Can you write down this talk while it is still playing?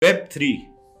Web3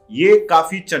 ये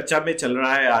काफी चर्चा में चल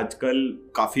रहा है आजकल,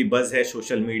 काफी बज़ है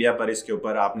सोशल मीडिया पर इसके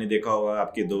ऊपर। आपने देखा होगा,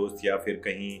 आपके दोस्त या फिर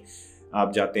कहीं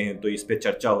आप जाते हैं तो इस पे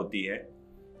चर्चा होती है।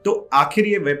 तो आखिर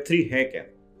ये Web3 है क्या?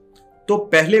 तो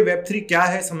पहले Web3 क्या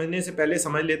है समझने से पहले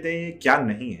समझ लेते हैं ये क्या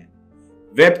नहीं है।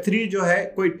 Web3 जो है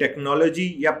कोई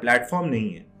टेक्नोलॉजी या प्लेटफॉर्म नहीं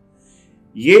है,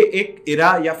 ये एक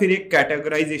इरा या फिर एक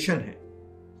कैटेगराइजेशन है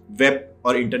वेब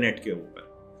और इंटरनेट के ऊपर।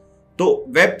 तो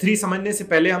Web3 समझने से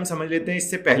पहले हम समझ लेते हैं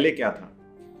इससे पहले क्या था।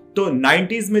 तो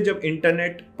 90s में जब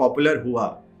इंटरनेट पॉपुलर हुआ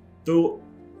तो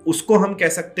उसको हम कह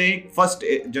सकते हैं फर्स्ट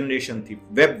जनरेशन थी,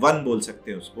 वेब 1 बोल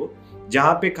सकते हैं उसको,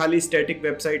 जहां पे खाली स्टैटिक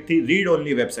वेबसाइट थी, रीड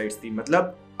ओनली वेबसाइट्स थी।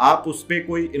 मतलब आप उस पे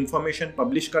कोई इंफॉर्मेशन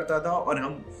पब्लिश करता था और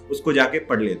हम उसको जाके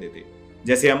पढ़ लेते थे,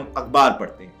 जैसे हम अखबार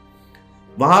पढ़ते हैं।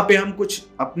 वहां पे हम कुछ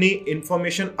अपनी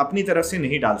इंफॉर्मेशन अपनी तरफ से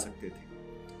नहीं डाल सकते थे।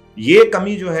 ये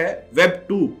कमी जो है वेब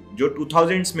 2 जो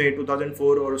 2000s में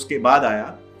 2004 और उसके बाद आया,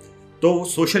 तो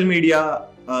सोशल मीडिया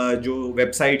जो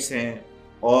वेबसाइट्स हैं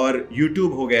और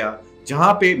यूट्यूब हो गया,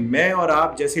 जहां पे मैं और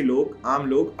आप जैसे लोग, आम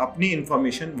लोग अपनी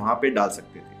इंफॉर्मेशन वहां पे डाल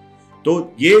सकते थे।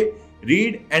 तो ये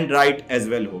read and right as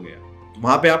well हो गया।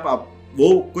 वहां पे आप वो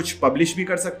कुछ पब्लिश भी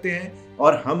कर सकते हैं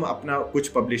और हम अपना कुछ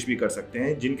पब्लिश भी कर सकते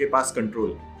हैं जिनके पास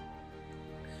कंट्रोल है।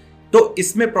 तो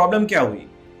इसमें प्रॉब्लम क्या हुई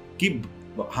कि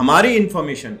हमारी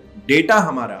इंफॉर्मेशन, डेटा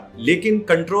हमारा, लेकिन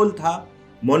कंट्रोल था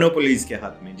मोनोपोलीज के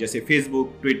हाथ में, जैसे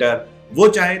फेसबुक, ट्विटर। वो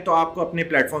चाहे तो आपको अपने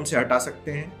प्लेटफॉर्म से हटा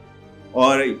सकते हैं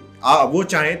और वो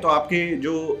चाहे तो आपके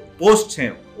जो पोस्ट्स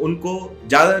हैं उनको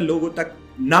ज़्यादा लोगों तक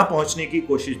ना पहुंचने की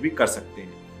कोशिश भी कर सकते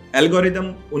हैं।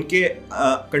 एल्गोरिदम उनके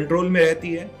कंट्रोल में रहती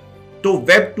है। तो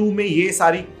वेब 2 में ये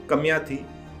सारी कमियां थी,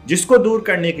 जिसको दूर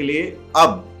करने के लिए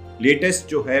अब लेटेस्ट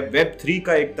जो है वेब 3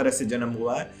 का एक तरह से जन्म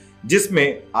हुआ है,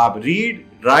 जिसमें आप रीड,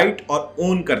 राइट और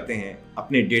ओन करते हैं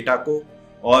अपने डेटा को,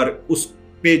 और उस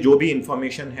पे जो भी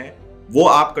इंफॉर्मेशन है वो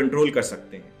आप कंट्रोल कर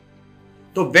सकते हैं।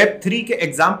 तो वेब 3 के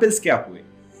एग्जाम्पल्स क्या हुए?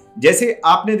 जैसे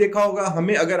आपने देखा होगा,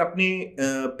 हमें अगर अपनी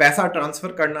पैसा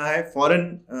ट्रांसफर करना है फॉरेन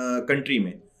कंट्री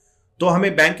में, तो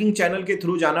हमें बैंकिंग चैनल के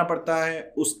थ्रू जाना पड़ता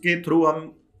है, उसके थ्रू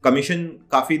हम कमीशन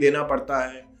काफी देना पड़ता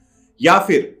है। या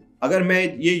फिर अगर मैं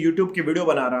ये YouTube की वीडियो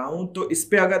बना रहा हूं तो इस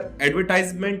पे अगर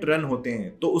एडवर्टाइजमेंट रन होते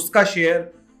हैं तो उसका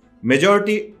share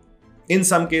majority in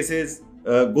some cases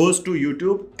goes to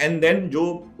YouTube, and then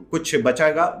जो कुछ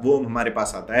बचाएगा वो हमारे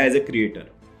पास आता है as a creator.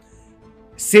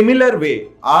 Similar way,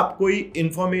 आप कोई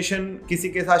इंफॉर्मेशन किसी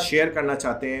के साथ शेयर करना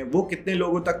चाहते हैं, वो कितने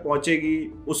लोगों तक पहुंचेगी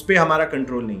उस पर हमारा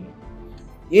कंट्रोल नहीं है।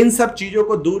 इन सब चीजों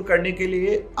को दूर करने के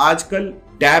लिए आजकल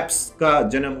डैप्स का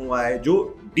जन्म हुआ है,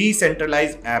 जो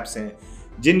डिसेंट्रलाइज्ड एप्स हैं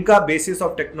जिनका बेसिस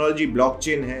ऑफ टेक्नोलॉजी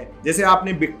ब्लॉकचेन है। जैसे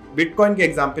आपने बिटकॉइन के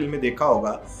एग्जांपल में देखा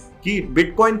होगा कि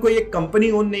बिटकॉइन को एक कंपनी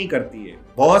ओन नहीं करती है,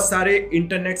 बहुत सारे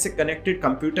इंटरनेट से कनेक्टेड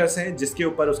कंप्यूटर्स हैं जिसके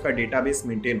ऊपर उसका डेटाबेस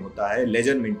मेंटेन होता है,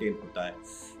 लेजर मेंटेन होता है।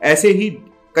 ऐसे ही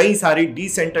कई सारी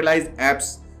डिसेंट्रलाइज्ड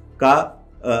एप्स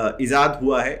का इजाद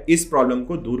हुआ है इस प्रॉब्लम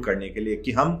को दूर करने के लिए,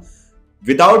 कि हम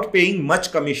विदाउट पेइंग मच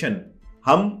कमीशन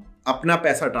हम अपना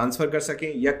पैसा ट्रांसफर कर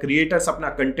सकें, या क्रिएटर्स अपना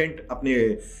कंटेंट अपने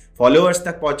फॉलोअर्स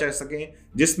तक पहुंचा सकें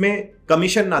जिसमें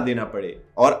कमीशन ना देना पड़े,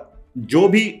 और जो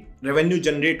भी रेवेन्यू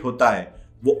जनरेट होता है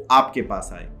वो आपके पास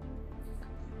आए।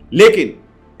 लेकिन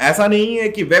ऐसा नहीं है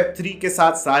कि वेब 3 के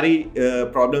साथ सारी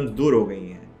प्रॉब्लम्स दूर हो गई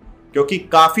हैं, क्योंकि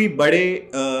काफी बड़े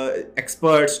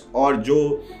एक्सपर्ट्स और जो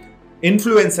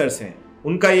इन्फ्लुएंसर्स हैं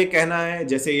उनका ये कहना है,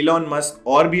 जैसे इलॉन मस्क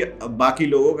और भी बाकी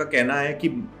लोगों का कहना है कि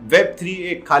वेब 3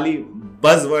 एक खाली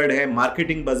बज़वर्ड है,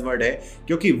 मार्केटिंग बज़वर्ड है।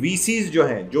 क्योंकि वीसीज जो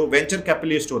हैं, जो वेंचर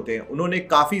कैपिटलिस्ट होते हैं, उन्होंने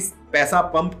काफ़ी पैसा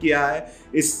पंप किया है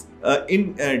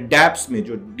इन डैप्स में,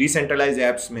 जो डिसेंट्रलाइज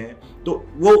ऐप्स में है। तो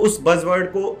वो उस बज़वर्ड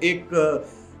को एक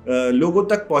लोगों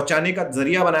तक पहुंचाने का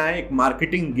जरिया बनाया है, एक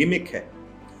मार्केटिंग गिमिक है।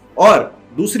 और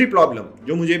दूसरी प्रॉब्लम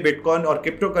जो मुझे बिटकॉइन और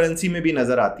क्रिप्टो करेंसी में भी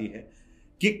नजर आती है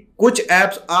कि कुछ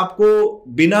ऐप्स आपको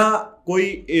बिना कोई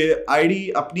आईडी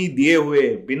अपनी दिए हुए,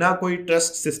 बिना कोई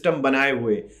ट्रस्ट सिस्टम बनाए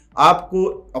हुए, आपको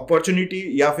अपॉर्चुनिटी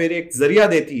या फिर एक जरिया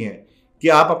देती हैं कि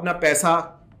आप अपना पैसा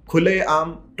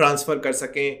खुलेआम ट्रांसफर कर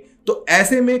सकें। तो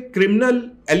ऐसे में क्रिमिनल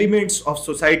एलिमेंट्स ऑफ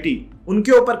सोसाइटी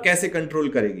उनके ऊपर कैसे कंट्रोल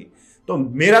करेगी? तो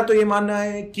मेरा तो ये मानना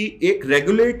है कि एक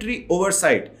रेगुलेटरी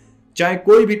ओवरसाइट, चाहे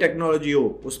कोई भी टेक्नोलॉजी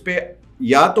हो, उस पर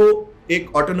या तो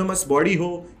एक ऑटोनोमस बॉडी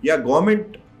हो, या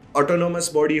गवर्नमेंट ऑटोनोमस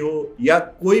बॉडी हो, या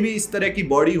कोई भी इस तरह की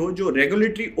बॉडी हो जो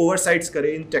रेगुलेटरी ओवरसाइट्स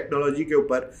करे इन टेक्नोलॉजी के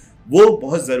ऊपर, वो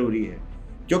बहुत ज़रूरी है।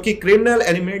 क्योंकि क्रिमिनल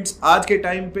एलिमेंट्स आज के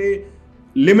टाइम पे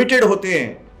लिमिटेड होते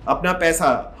हैं, अपना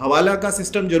पैसा, हवाला का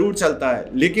सिस्टम जरूर चलता है,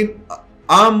 लेकिन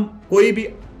आम कोई भी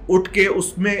उठ के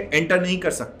उसमें एंटर नहीं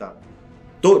कर सकता।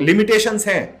 तो लिमिटेशंस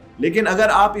हैं। लेकिन अगर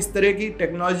आप इस तरह की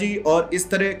टेक्नोलॉजी और इस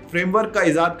तरह फ्रेमवर्क का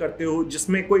इजाद करते हो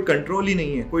जिसमें कोई कंट्रोल ही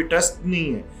नहीं है, कोई ट्रस्ट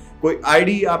नहीं है, कोई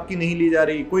आईडी आपकी नहीं ली जा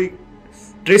रही, कोई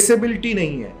ट्रेसेबिलिटी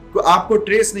नहीं है, आपको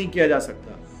ट्रेस नहीं किया जा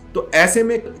सकता। तो ऐसे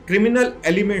में क्रिमिनल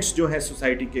एलिमेंट्स जो है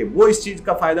सोसाइटी के, वो इस चीज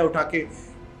का फायदा उठा के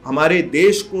हमारे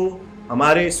देश को,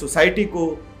 हमारे सोसाइटी को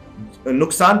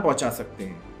नुकसान पहुंचा सकते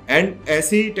हैं। एंड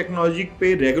ऐसी टेक्नोलॉजी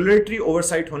पे रेगुलेटरी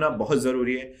ओवरसाइट होना बहुत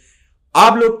जरूरी है।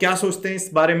 आप लोग क्या सोचते हैं इस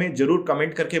बारे में जरूर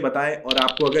कमेंट करके बताएं। और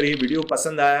आपको अगर ये वीडियो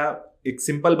पसंद आया, एक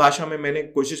सिंपल भाषा में मैंने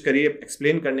कोशिश करी है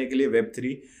एक्सप्लेन करने के लिए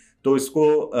Web3, तो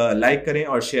इसको लाइक करें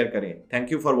और शेयर करें।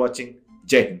 Thank you for watching.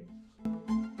 जय हिंद।